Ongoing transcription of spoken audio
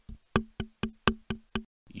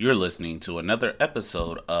You're listening to another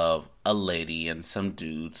episode of A Lady and Some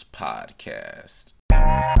Dudes podcast.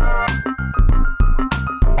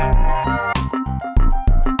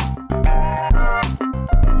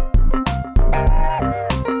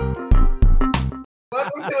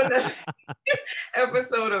 Welcome to another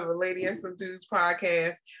episode of A Lady and Some Dudes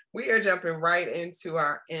podcast. We are jumping right into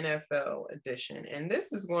our NFL edition. And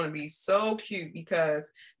this is going to be so cute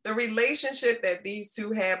because the relationship that these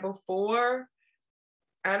two had before,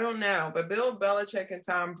 I don't know, but Bill Belichick and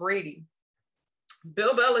Tom Brady.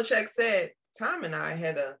 Bill Belichick said, Tom and I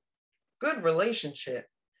had a good relationship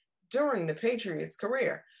during the Patriots'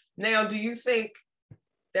 career. Now, do you think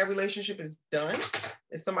that relationship is done?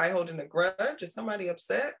 Is somebody holding a grudge? Is somebody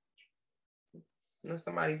upset?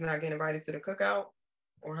 Somebody's not getting invited to the cookout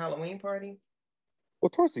or Halloween party?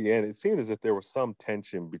 Well, towards the end, it seemed as if there was some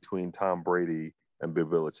tension between Tom Brady and Bill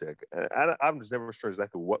Belichick. And I'm just never sure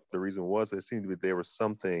exactly what the reason was, but it seemed to be there was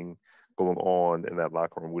something going on in that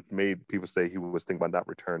locker room, which made people say he was thinking about not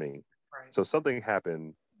returning. Right. So something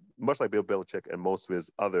happened, much like Bill Belichick and most of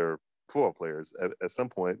his other football players, at some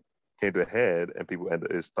point came to a head and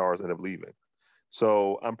his stars ended up leaving.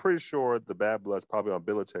 So I'm pretty sure the bad blood's probably on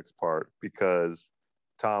Belichick's part because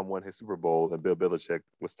Tom won his Super Bowl and Bill Belichick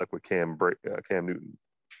was stuck with Cam Newton.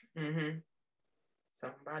 Mm-hmm.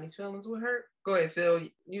 Somebody's feelings were hurt. Go ahead, Phil.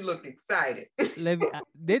 You look excited.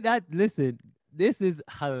 Listen. This is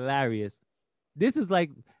hilarious. This is like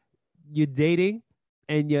you're dating,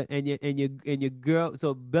 and your girl.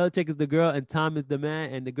 So Belichick is the girl, and Tom is the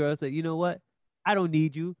man, and the girl said, "You know what? I don't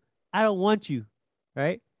need you. I don't want you."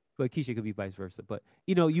 Right? But Keisha could be vice versa. But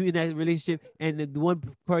you in that relationship, and the one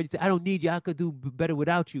party said, "I don't need you. I could do better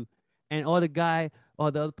without you," and all the guy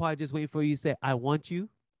or the other party just waiting for you to say, "I want you.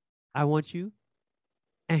 I want you."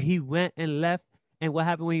 And he went and left. And what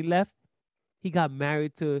happened when he left? He got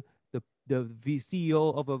married to the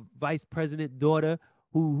CEO of a vice president daughter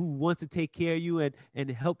who wants to take care of you and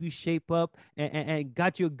help you shape up and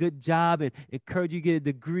got you a good job and encourage you to get a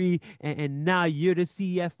degree. And now you're the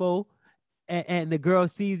CFO. And the girl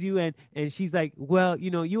sees you and she's like, well,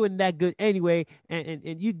 you weren't that good anyway.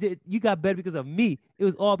 And you got better because of me. It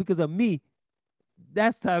was all because of me.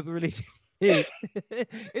 That's the type of relationship.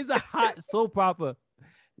 It's a hot soap opera.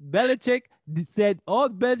 Belichick said all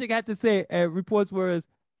Belichick had to say reports was,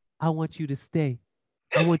 I want you to stay.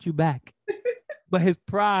 I want you back. But his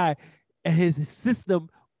pride and his system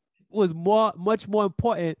was much more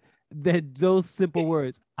important than those simple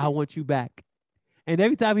words. I want you back. And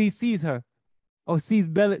every time he sees her or sees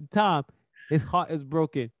Tom, his heart is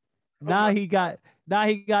broken. Now he got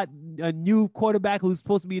a new quarterback who's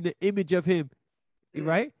supposed to be in the image of him,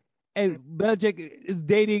 right? And Belichick is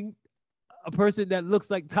dating a person that looks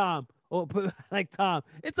like Tom or like Tom.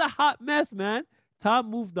 It's a hot mess, man. Tom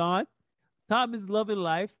moved on. Tom is loving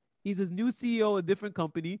life. He's his new CEO of a different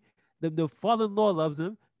company. The father-in-law loves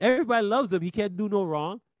him. Everybody loves him. He can't do no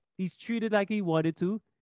wrong. He's treated like he wanted to,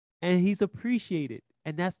 and he's appreciated.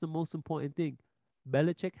 And that's the most important thing.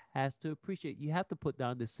 Belichick has to appreciate. You have to put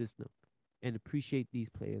down the system and appreciate these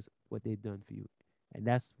players, what they've done for you. And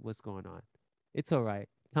that's what's going on. It's all right.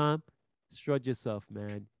 Tom, strut yourself,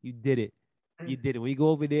 man. You did it. You did it. When you go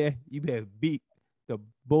over there, you better beat the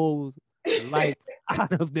Bulls lights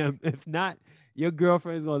out of them. If not, your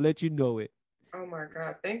girlfriend is going to let you know it. Oh my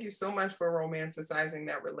God. Thank you so much for romanticizing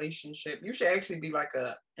that relationship. You should actually be like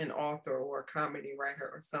an author or a comedy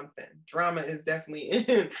writer or something. Drama is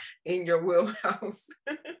definitely in your wheelhouse.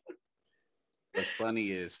 What's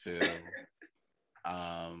funny is, Phil,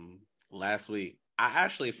 last week, I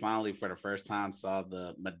actually finally, for the first time, saw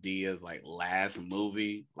the Medea's last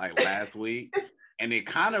movie, last week. And it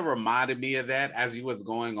kind of reminded me of that as you was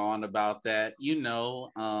going on about that. The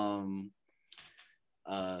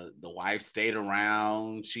wife stayed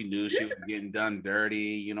around. She knew she was getting done dirty.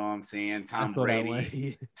 You know what I'm saying? Tom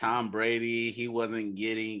Brady, he was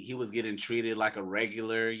getting treated like a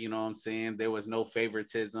regular. You know what I'm saying? There was no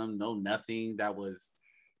favoritism, no nothing that was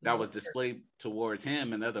displayed towards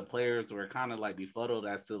him, and other players were kind of befuddled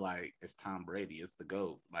as to it's Tom Brady, it's the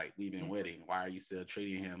GOAT. We've been winning. Why are you still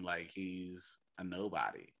treating him like he's a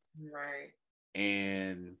nobody? Right.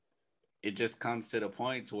 And it just comes to the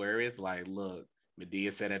point to where it's look,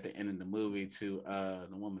 Madea said at the end of the movie to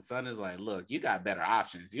the woman's son is look, you got better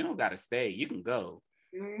options. You don't got to stay. You can go.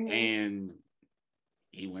 Mm-hmm. And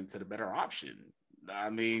he went to the better option. I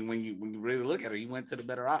mean, when you really look at it, he went to the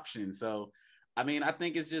better option. So, I mean, I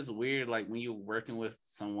think it's just weird, when you're working with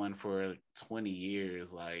someone for 20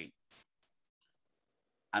 years,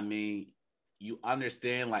 I mean, you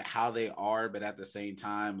understand how they are, but at the same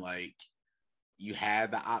time, you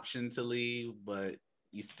had the option to leave, but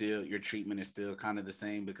your treatment is still kind of the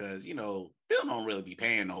same because Bill don't really be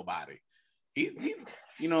paying nobody. He's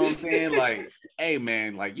you know what I'm saying? Like, hey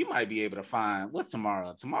man, like you might be able to find what's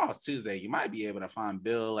tomorrow? Tomorrow's Tuesday. You might be able to find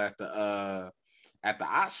Bill at the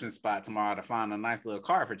auction spot tomorrow to find a nice little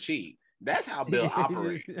car for cheap. That's how Bill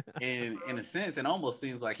operates. And in a sense, it almost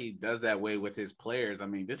seems like he does that way with his players. I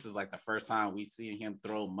mean, this is like the first time we see him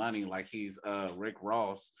throw money like he's Rick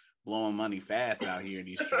Ross blowing money fast out here in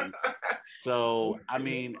these streets. So, I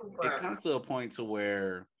mean, it comes to a point to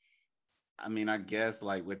where, I mean, I guess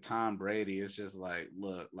like with Tom Brady, it's just like,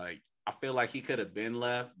 look, like I feel like he could have been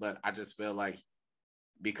left, but I just feel like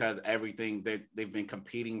because everything they've been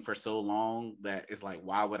competing for so long that it's like,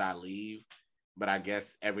 why would I leave? But I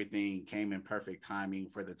guess everything came in perfect timing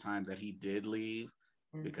for the time that he did leave,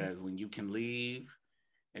 because when you can leave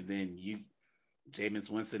and then Jameis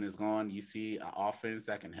Winston is gone, you see an offense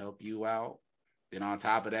that can help you out. Then on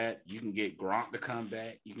top of that, you can get Gronk to come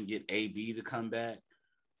back. You can get AB to come back.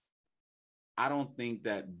 I don't think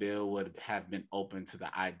that Bill would have been open to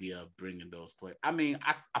the idea of bringing those players. I mean,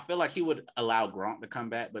 I feel like he would allow Gronk to come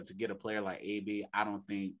back, but to get a player like AB, I don't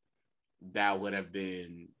think that would have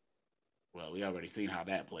been, well, we already seen how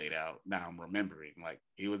that played out. Now I'm remembering, like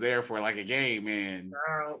he was there for like a game and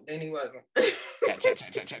then he wasn't.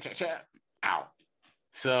 chat, out.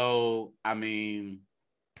 So, I mean,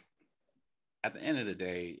 at the end of the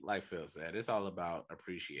day, like Phil said, it's all about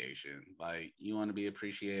appreciation. Like you want to be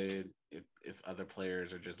appreciated if other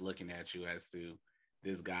players are just looking at you as to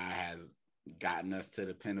this guy has gotten us to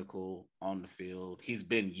the pinnacle on the field. He's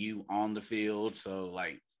been you on the field. So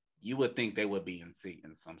like you would think they would be in sync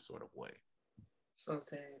in some sort of way. So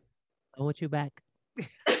sad. I want you back.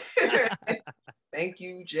 Thank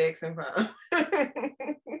you, Jackson 5.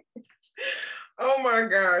 Oh my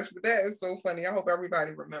gosh, but that is so funny. I hope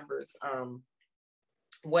everybody remembers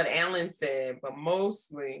what Alan said, but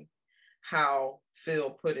mostly how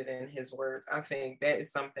Phil put it in his words. I think that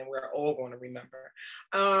is something we're all going to remember.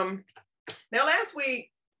 Now, last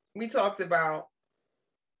week we talked about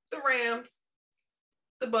the Rams,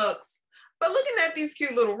 the Bucks, but looking at these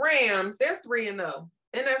cute little Rams, they're 3-0.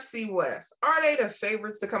 NFC West. Are they the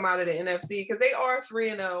favorites to come out of the NFC? Because they are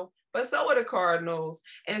 3-0, but so are the Cardinals,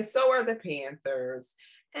 and so are the Panthers.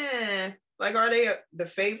 Like, are they the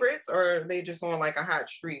favorites, or are they just on like a hot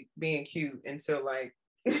streak being cute until like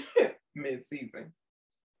mid-season?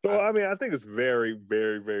 So, I mean, I think it's very,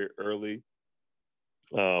 very, very early.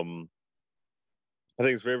 I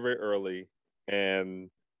think it's very, very early. And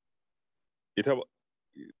you talk about,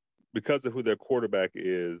 because of who their quarterback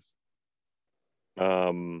is,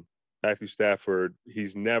 Matthew Stafford,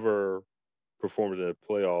 he's never performed in the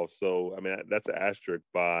playoffs. So, I mean, that's an asterisk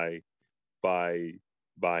by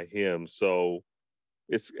him. So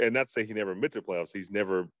it's, and not to say he never made the playoffs. He's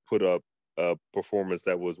never put up a performance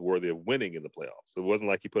that was worthy of winning in the playoffs. It wasn't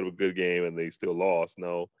like he put up a good game and they still lost.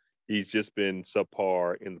 No, he's just been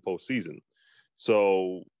subpar in the postseason.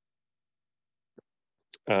 So,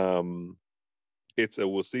 it's a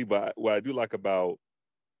we'll see. But what I do like about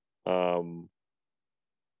the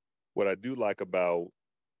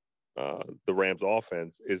Rams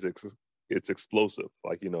offense is it's explosive.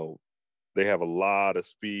 Like, they have a lot of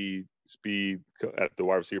speed at the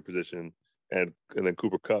wide receiver position, and then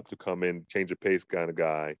Cooper Kupp to come in, change the pace kind of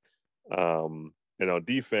guy. And on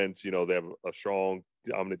defense, they have a strong,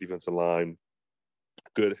 dominant defensive line,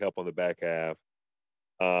 good help on the back half.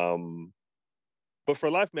 But for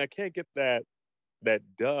life, man, I can't get that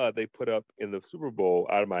dud they put up in the Super Bowl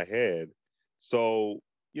out of my head. So,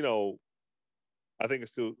 I think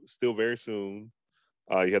it's still very soon.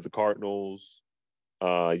 You have the Cardinals.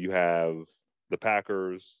 You have the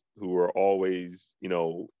Packers, who are always,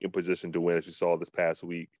 in position to win, as you saw this past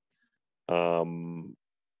week. And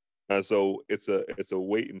so it's a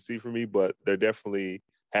wait and see for me, but they definitely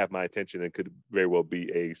have my attention and could very well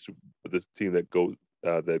be this team that goes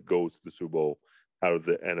to the Super Bowl out of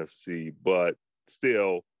the NFC. But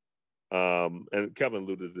still, and Kevin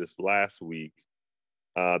alluded to this last week,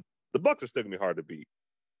 the Bucks are still gonna be hard to beat.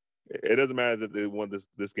 It doesn't matter that they won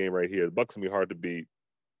this game right here. The Bucks gonna be hard to beat.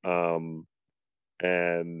 And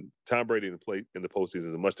Tom Brady in the postseason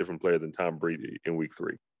is a much different player than Tom Brady in Week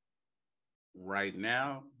 3. Right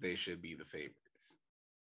now, they should be the favorites.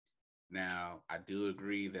 Now, I do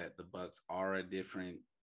agree that the Bucks are a different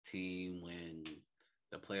team when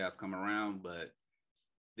the playoffs come around, but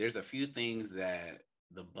there's a few things that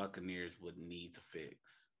the Buccaneers would need to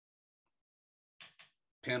fix.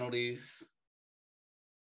 Penalties,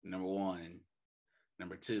 number one.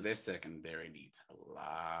 Number two, their secondary needs a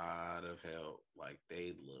lot of help. Like,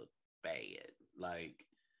 they look bad. Like,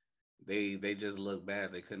 they just look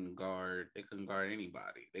bad. They couldn't guard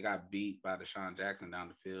anybody. They got beat by Deshaun Jackson down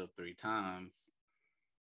the field 3 times.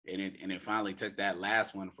 And it finally took that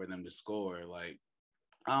last one for them to score. Like,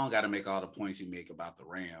 I don't got to make all the points you make about the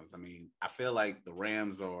Rams. I mean, I feel like the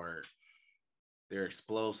Rams they're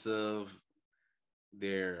explosive.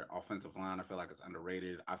 Their offensive line, I feel like it's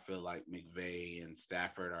underrated. I feel like McVay and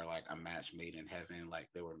Stafford are like a match made in heaven, like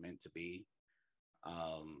they were meant to be.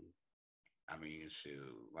 I mean, shoot,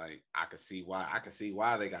 like I could see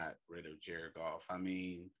why they got rid of Jared Goff. I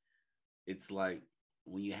mean, it's like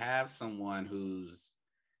when you have someone who's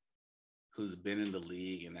been in the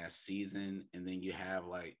league in that season, and then you have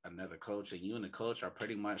like another coach, and you and the coach are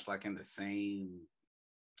pretty much like in the same.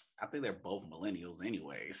 I think they're both millennials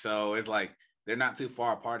anyway, so it's like they're not too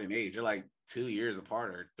far apart in age. They're like 2 years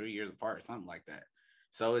apart or 3 years apart, or something like that.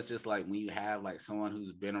 So it's just like when you have like someone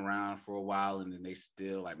who's been around for a while, and then they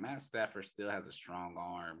still like Matt Stafford still has a strong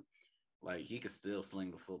arm, like he could still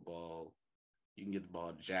sling the football. You can get the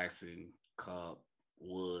ball to Jackson, Cup,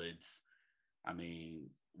 Woods. I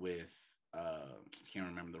mean, with can't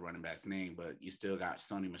remember the running back's name, but you still got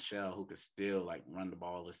Sony Michel who could still like run the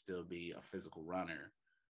ball and still be a physical runner.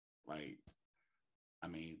 Like, I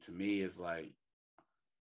mean, to me, it's like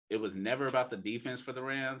it was never about the defense for the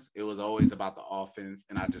Rams. It was always about the offense.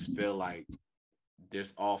 And I just feel like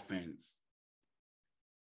this offense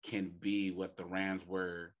can be what the Rams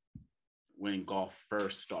were when Goff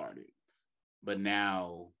first started. But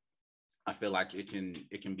now I feel like it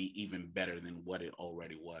can be even better than what it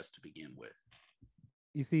already was to begin with.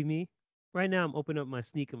 You see me? Right now I'm opening up my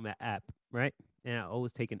sneaker app, right? And I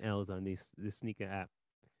always taking L's on this sneaker app.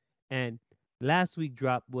 And last week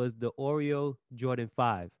drop was the Oreo Jordan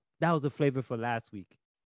 5. That was the flavor for last week.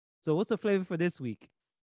 So what's the flavor for this week?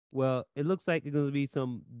 Well, it looks like it's going to be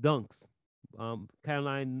some dunks,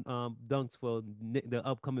 Caroline dunks for the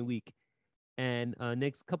upcoming week. And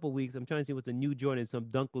next couple weeks, I'm trying to see what's the new Jordan. Some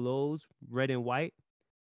Dunk Lows, red and white.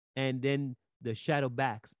 And then the Shadow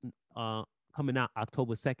Backs coming out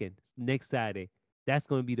October 2nd, next Saturday. That's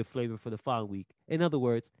going to be the flavor for the following week. In other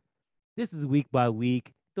words, this is week by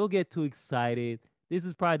week. Don't get too excited. This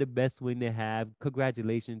is probably the best win they have.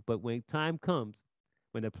 Congratulations. But when time comes,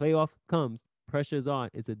 when the playoff comes, pressure's on.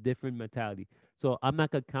 It's a different mentality. So I'm not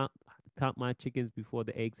going to count my chickens before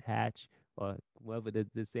the eggs hatch, or whatever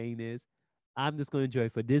the saying is. I'm just going to enjoy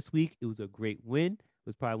it. For this week, it was a great win. It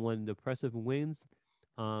was probably one of the impressive wins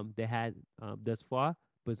they had thus far,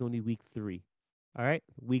 but it's only week 3. All right,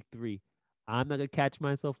 week 3. I'm not going to catch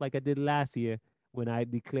myself like I did last year when I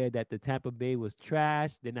declared that the Tampa Bay was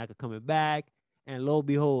trash. They're not coming back. And lo and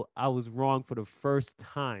behold, I was wrong for the first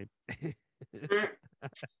time. You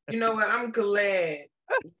know what? I'm glad.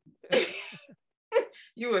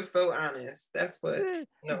 You were so honest. That's what.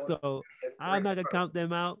 So I'm not going to count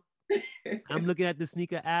them out. I'm looking at the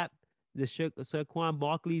sneaker app. The Saquon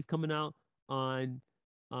Barkley's coming out on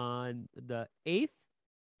the 8th.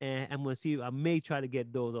 And I'm going to see. I may try to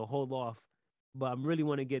get those or hold off, but I really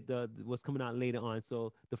want to get what's coming out later on.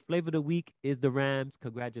 So the flavor of the week is the Rams.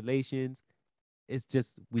 Congratulations. It's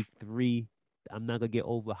just week 3. I'm not gonna get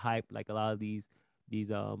overhyped like a lot of these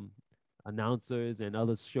announcers and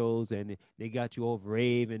other shows, and they got you over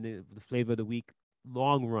rave and the flavor of the week.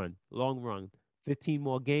 Long run. 15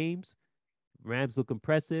 more games. Rams look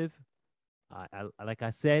impressive. Like I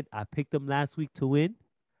said, I picked them last week to win.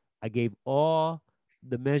 I gave all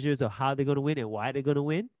the measures of how they're gonna win and why they're gonna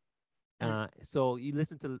win. So you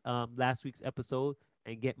listen to last week's episode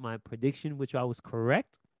and get my prediction, which I was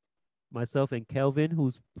correct. Myself and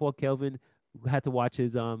Kelvin, poor Kelvin had to watch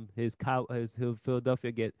his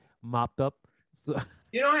Philadelphia get mopped up. So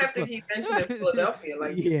you don't have to keep mentioning Philadelphia.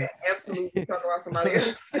 Like you can absolutely talk about somebody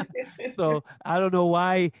else. So I don't know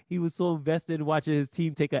why he was so invested in watching his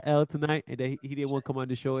team take a L tonight, and that he didn't want to come on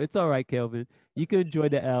the show. It's all right, Kelvin. You can enjoy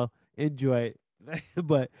the L. Enjoy it.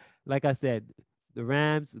 But like I said, the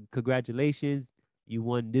Rams, congratulations. You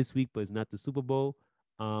won this week, but it's not the Super Bowl.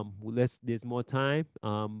 There's more time.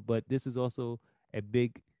 But this is also a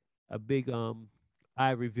big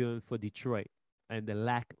eye revealing for Detroit and the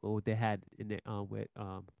lack of what they had in the with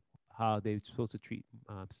how they were supposed to treat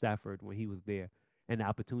Stafford when he was there, and the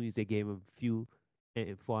opportunities they gave him few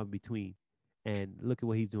and far in between. And look at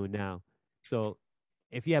what he's doing now. So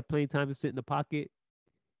if you have plenty of time to sit in the pocket,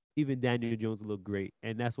 even Daniel Jones looked great,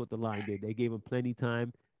 and that's what the line did. They gave him plenty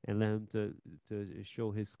time and let him to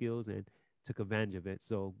show his skills and took advantage of it.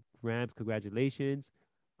 So Rams, congratulations.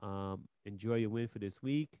 Enjoy your win for this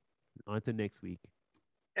week. On to next week.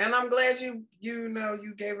 And I'm glad you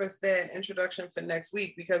gave us that introduction for next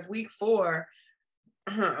week, because week 4,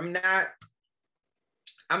 I'm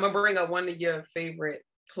gonna bring up one of your favorite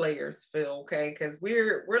players, Phil, okay? Because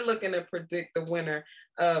we're looking to predict the winner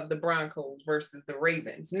of the Broncos versus the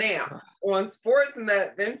Ravens. Now, on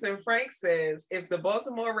Sportsnet, Vincent Frank says if the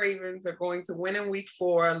Baltimore Ravens are going to win in week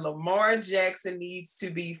 4, Lamar Jackson needs to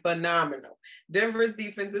be phenomenal. Denver's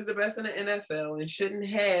defense is the best in the NFL and shouldn't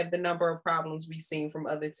have the number of problems we've seen from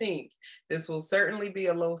other teams. This will certainly be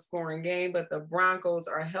a low-scoring game, but the Broncos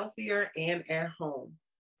are healthier and at home.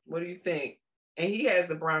 What do you think? And he has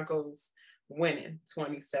the Broncos winning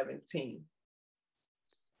 2017.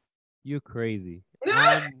 You're crazy.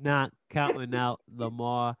 I'm not counting out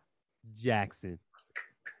Lamar Jackson.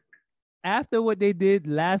 After what they did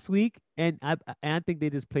last week, and I think they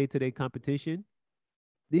just played to their competition,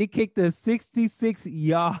 they kicked a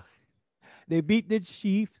 66-yard. They beat the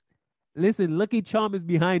Chiefs. Listen, Lucky Charm is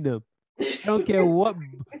behind them. I don't care what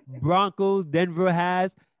Broncos Denver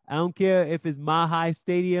has. I don't care if it's Mile High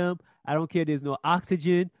Stadium. I don't care there's no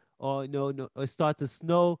oxygen or no it starts to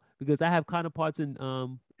snow, because I have counterparts in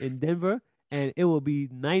Denver, and it will be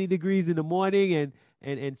 90 degrees in the morning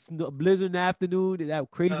and snow, blizzard in the afternoon,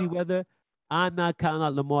 that crazy weather. I'm not counting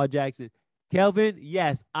out Lamar Jackson. Kelvin,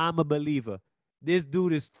 yes, I'm a believer. This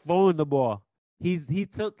dude is throwing the ball. He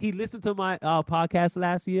listened to my podcast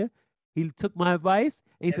last year. He took my advice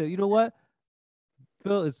and he said, you know what?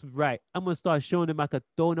 Phil is right. I'm gonna start showing him I could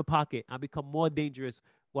throw in the pocket. I become more dangerous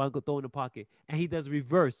while I could throw in the pocket. And he does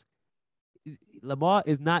reverse. Lamar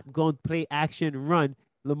is not going to play action run.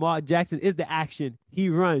 Lamar Jackson is the action. He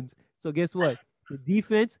runs. So guess what? The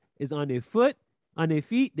defense is on their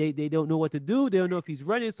feet. They don't know what to do. They don't know if he's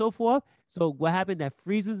running and so forth. So what happened? That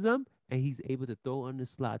freezes them, and he's able to throw on the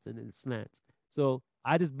slots and the slants. So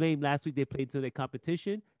I just blame last week they played to their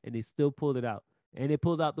competition, and they still pulled it out. And they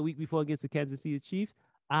pulled out the week before against the Kansas City Chiefs.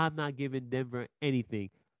 I'm not giving Denver anything.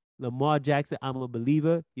 Lamar Jackson, I'm a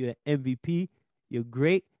believer. You're an MVP. You're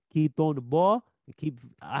great. Keep throwing the ball. And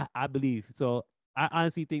I believe. So I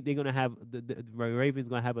honestly think they're gonna have the Ravens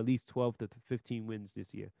gonna have at least 12 to 15 wins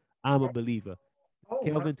this year. I'm a believer.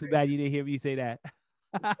 Kelvin, too bad you didn't hear me say that.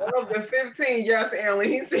 12 to 15, yes, Alan.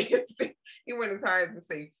 He said he went as high as to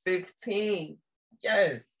say 15.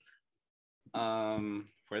 Yes.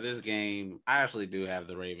 For this game, I actually do have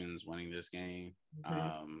the Ravens winning this game.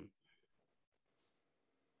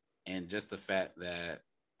 And just the fact that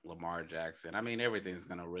Lamar Jackson, I mean, everything's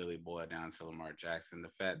going to really boil down to Lamar Jackson. The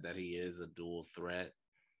fact that he is a dual threat.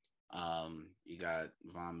 You got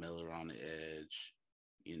Von Miller on the edge.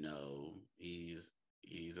 You know, he's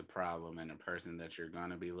a problem and a person that you're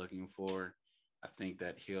going to be looking for. I think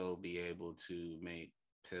that he'll be able to make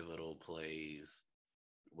pivotal plays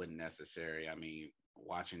when necessary. I mean,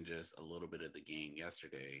 watching just a little bit of the game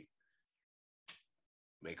yesterday,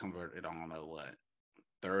 they converted on a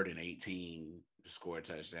 3rd and 18 to score a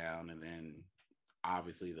touchdown, and then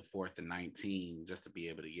obviously the 4th and 19 just to be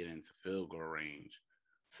able to get into field goal range.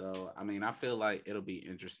 So, I mean, I feel like it'll be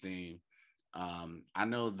interesting. I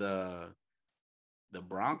know the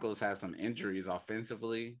Broncos have some injuries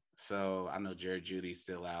offensively, so I know Jerry Jeudy's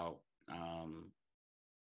still out.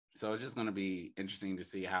 So it's just going to be interesting to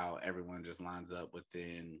see how everyone just lines up with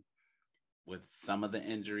some of the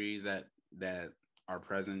injuries that are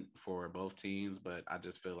present for both teams. But I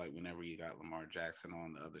just feel like whenever you got Lamar Jackson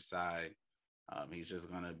on the other side, he's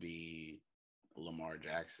just going to be Lamar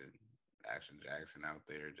Jackson, Action Jackson out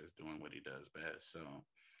there just doing what he does best. So,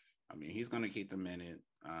 I mean, he's going to keep them in it.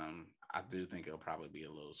 I do think it'll probably be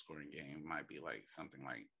a low scoring game. It might be like something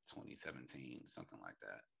like 2017, something like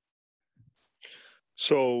that.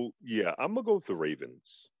 So, yeah, I'm going to go with the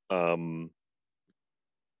Ravens. I'm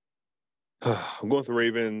going with the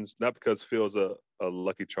Ravens, not because Phil's a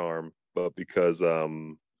lucky charm, but because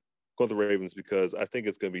go with the Ravens because I think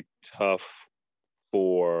it's going to be tough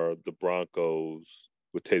for the Broncos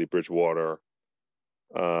with Teddy Bridgewater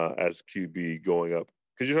as QB going up.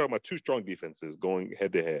 Because you're talking about two strong defenses going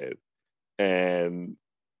head to head. And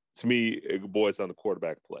to me, it boils down to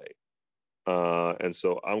quarterback play. And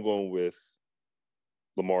so I'm going with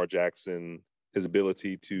Lamar Jackson, his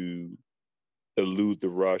ability to elude the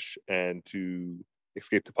rush and to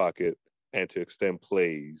escape the pocket and to extend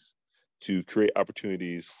plays to create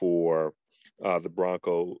opportunities for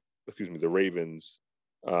the Ravens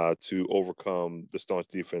to overcome the staunch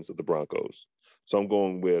defense of the Broncos. So I'm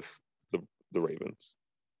going with the Ravens.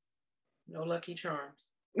 No lucky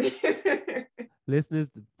charms. Listeners,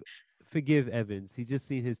 forgive Evans. He just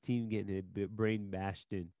seen his team getting his brain bashed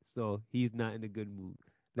in, so he's not in a good mood.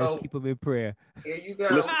 Let's keep him in prayer. Here you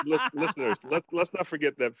go. Listeners, let's not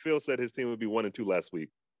forget that Phil said his team would be 1-2 last week,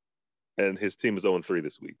 and his team is 0-3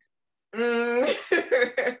 this week.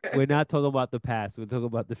 We're not talking about the past. We're talking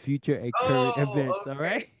about the future and current events. Okay. All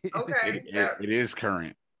right. Okay. It is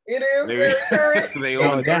current. It is very current. They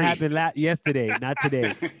No, on that 3. happened yesterday, not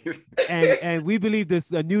today. And we believe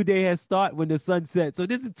this a new day has started when the sun sets. So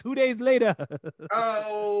this is 2 days later.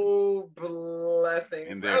 Oh,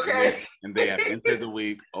 blessings. And they have entered the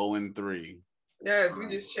week 0-3. Yes, we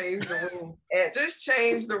just changed the rules. Just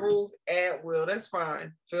change the rules at will. That's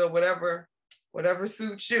fine. Phil, whatever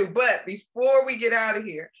suits you. But before we get out of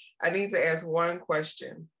here, I need to ask one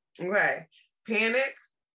question. Okay. Panic.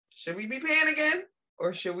 Should we be panicking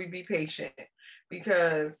or should we be patient?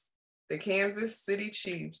 Because the Kansas City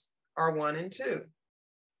Chiefs are 1-2.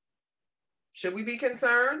 Should we be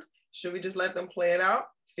concerned? Should we just let them play it out,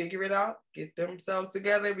 figure it out, get themselves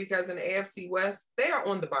together? Because in the AFC West, they are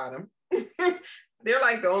on the bottom. They're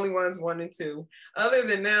like the only ones 1-2. Other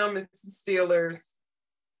than them, it's the Steelers,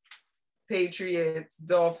 Patriots,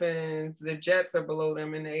 Dolphins. The Jets are below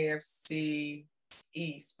them in the AFC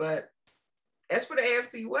East. But as for the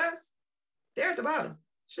AFC West, they're at the bottom.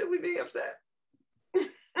 Should we be upset?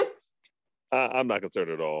 I'm not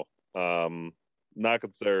concerned at all. Not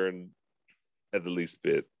concerned at the least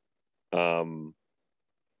bit.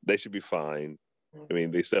 They should be fine. I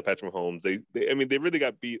mean, they set Patrick Mahomes. They really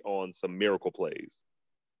got beat on some miracle plays.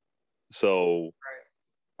 So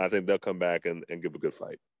right. I think they'll come back and give a good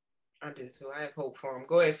fight. I do too. I have hope for them.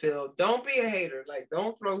 Go ahead, Phil. Don't be a hater. Like,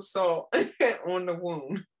 don't throw salt on the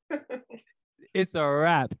wound. It's a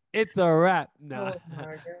wrap. It's a wrap. No, oh my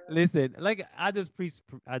God. Listen. Like I just preach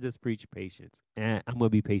patience, and I'm gonna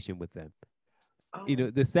be patient with them. Oh. You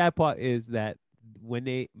know, the sad part is that when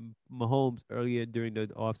Mahomes earlier during the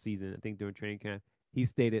offseason, I think during training camp, he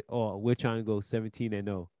stated, "Oh, we're trying to go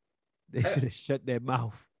 17-0." They should have shut their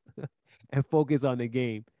mouth and focus on the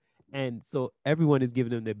game. And so everyone is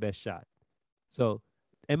giving them their best shot. So,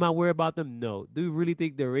 am I worried about them? No. Do you really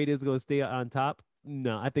think the Raiders are gonna stay on top?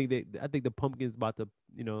 No. I think the pumpkin's about to,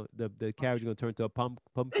 the carriage is gonna turn to a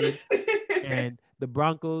pumpkin. And the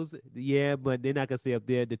Broncos, yeah, but they're not gonna stay up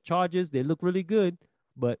there. The Chargers, they look really good,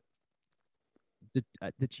 but the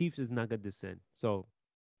Chiefs is not gonna descend. So,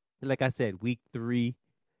 like I said, week 3,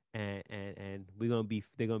 and they're gonna be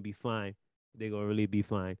fine. They're gonna really be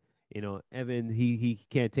fine. Evan, he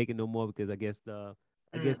can't take it no more because I guess the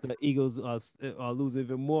Eagles are losing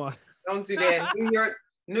even more. Don't do that.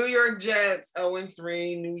 New York Jets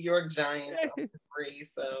 0-3. New York Giants 0-3.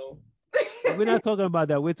 So. We're not talking about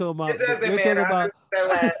that. We're talking about.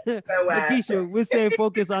 Keisha, we're staying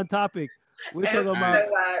focused on topic. We're talking about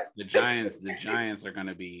the Giants. The Giants are going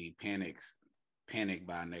to be panicked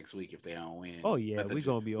by next week if they don't win. Oh yeah, we're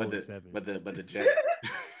gonna be 0-7. But the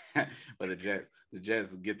Jets, the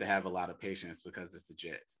Jets get to have a lot of patience because it's the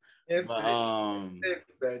Jets. It's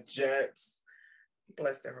the Jets.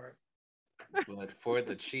 Bless their heart. But for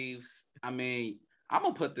the Chiefs, I mean, I'm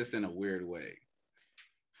gonna put this in a weird way.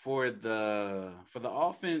 For the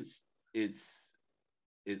offense, it's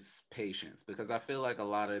patience, because I feel like a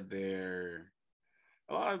lot of their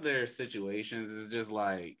situations is just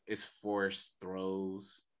like it's forced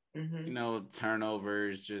throws,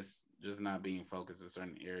 turnovers, just not being focused in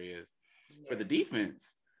certain areas. Yeah. For the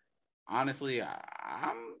defense, honestly,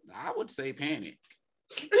 I would say panic.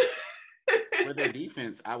 For their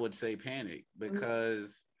defense, I would say panic,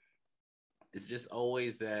 because it's just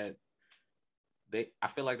always that I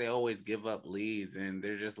feel like they always give up leads, and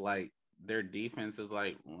they're just like, their defense is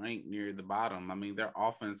like ranked near the bottom. I mean, their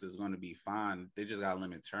offense is going to be fine. They just got to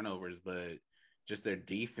limit turnovers, but just their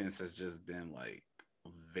defense has just been like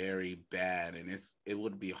very bad. And it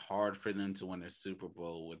would be hard for them to win a Super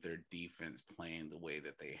Bowl with their defense playing the way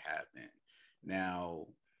that they have been. Now,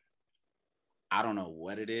 I don't know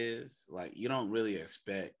what it is. Like, you don't really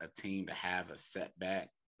expect a team to have a setback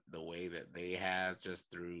the way that they have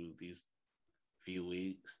just through these few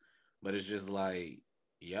weeks, but it's just like,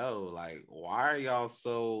 yo, like, why are y'all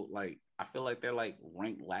so, like, I feel like they're like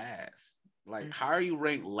ranked last. Like, how are you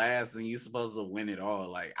ranked last and you're supposed to win it all?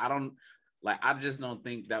 Like, I just don't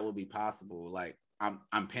think that would be possible. Like, I'm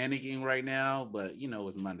panicking right now, but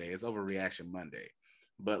it's Monday. It's overreaction Monday.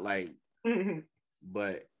 But like,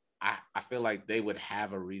 but I feel like they would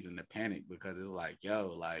have a reason to panic, because it's like,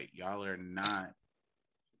 yo, like, y'all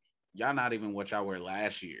not even what y'all were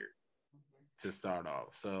last year to start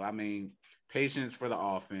off. So, I mean, patience for the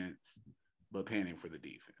offense, but panic for the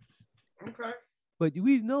defense. Okay. But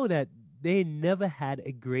we know that they never had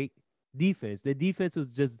a great defense. The defense was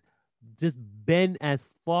just bend as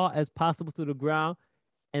far as possible to the ground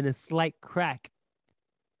and a slight crack.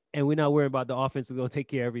 And we're not worried about the offense is going to take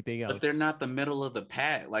care of everything else. But they're not the middle of the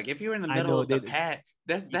pack. Like, if you're in the middle of the pack,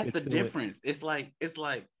 that's the difference. It's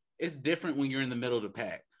different when you're in the middle of the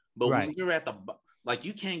pack. But when you're at the like,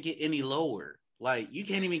 you can't get any lower. Like, you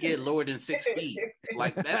can't even get lower than 6 feet.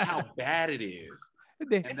 Like, that's how bad it is.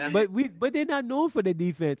 But they're not known for their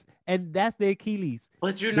defense, and that's their Achilles.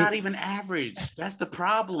 But you're not even average. That's the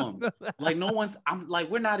problem. Like,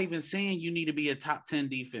 we're not even saying you need to be a top 10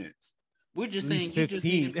 defense. We're just saying you just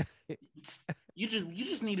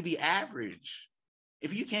need to be average.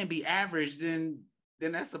 If you can't be average, then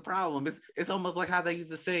that's the problem. It's almost like how they used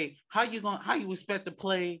to say, how you expect to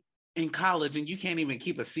play in college and you can't even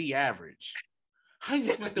keep a C average? How you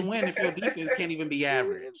expect to win if your defense can't even be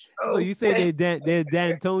average? So you say they're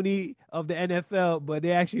D'Antoni of the NFL, but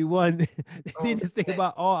they actually won. They just think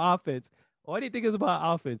about all offense. All they think is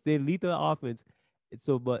about offense. They lead the offense.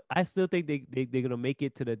 So, but I still think they're gonna make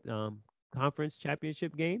it to the conference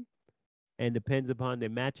championship game, and depends upon their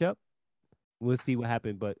matchup. We'll see what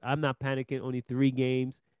happens. But I'm not panicking. Only 3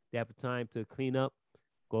 games. They have time to clean up,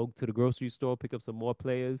 go to the grocery store, pick up some more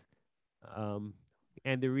players.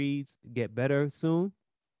 And the Reeds get better soon.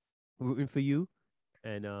 Rooting for you,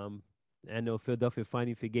 and I know Philadelphia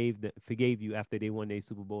finally forgave you after they won their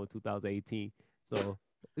Super Bowl in 2018. So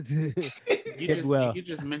you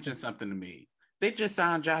just mentioned something to me. They just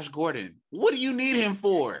signed Josh Gordon. What do you need him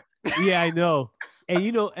for? Yeah, I know. And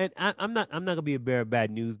and I'm not gonna be a bearer of bad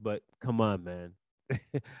news, but come on, man.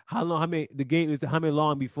 How many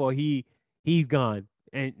long before he's gone?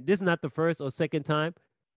 And this is not the first or second time.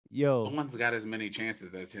 Yo, no one's got as many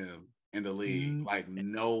chances as him in the league. Like,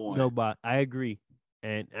 no one. No, but I agree.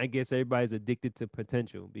 And I guess everybody's addicted to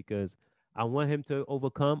potential, because I want him to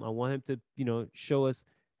overcome. I want him to, show us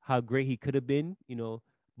how great he could have been,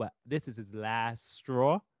 but this is his last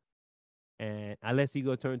straw. And unless he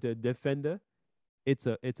go turn to a defender, it's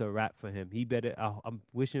a wrap for him. He better, I'm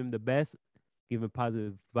wishing him the best, give him a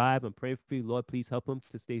positive vibe. I'm praying for you. Lord, please help him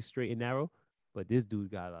to stay straight and narrow. But this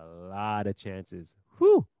dude got a lot of chances.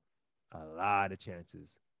 Whew. A lot of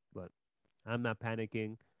chances. But I'm not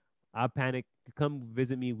panicking. I'll panic. Come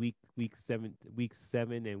visit me week 7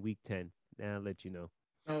 and week 10. And I'll let you know.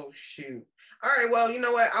 Oh shoot. All right. Well, you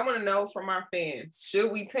know what? I want to know from our fans.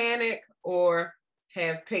 Should we panic or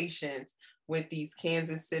have patience with these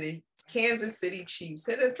Kansas City Chiefs?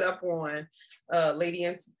 Hit us up on Lady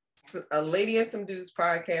and Some Dudes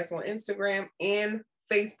podcast on Instagram and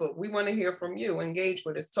Facebook. We want to hear from you. Engage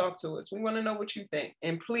with us. Talk to us. We want to know what you think.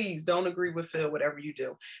 And please don't agree with Phil, whatever you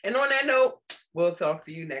do. And on that note, we'll talk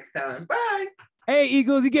to you next time. Bye. Hey,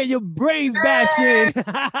 Eagles, you get your brains bashed in.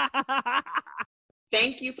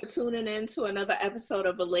 Thank you for tuning in to another episode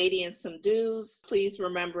of A Lady and Some Dudes. Please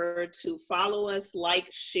remember to follow us, like,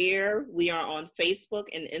 share. We are on Facebook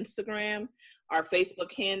and Instagram. Our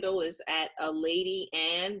Facebook handle is at A Lady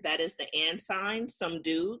and, that is the and sign, Some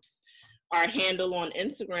Dudes. Our handle on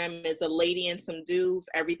Instagram is A Lady and Some Dudes.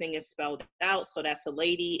 Everything is spelled out. So that's A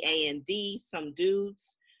Lady, A and D, Some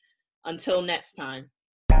Dudes. Until next time.